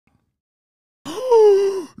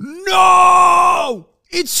No!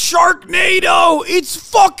 It's Sharknado! It's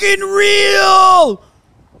fucking real!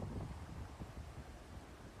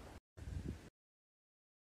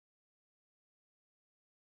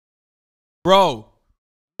 Bro,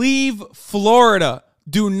 leave Florida.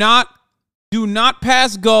 Do not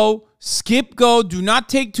pass go. Skip go. Do not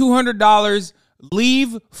take $200.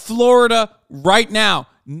 Leave Florida right now.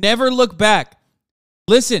 Never look back.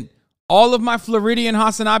 Listen, all of my Floridian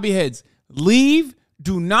HasanAbi heads, leave.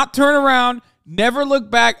 Do not turn around. Never look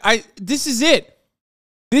back. This is it.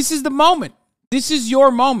 This is the moment. This is your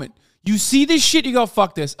moment. You see this shit, you go,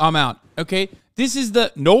 fuck this. I'm out. Okay? This is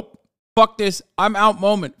the nope. Fuck this, I'm out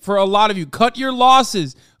moment for a lot of you. Cut your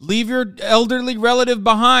losses. Leave your elderly relative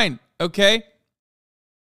behind, okay?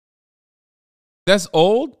 That's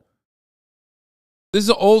old? This is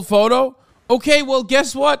an old photo? Okay, well,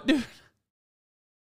 guess what, dude?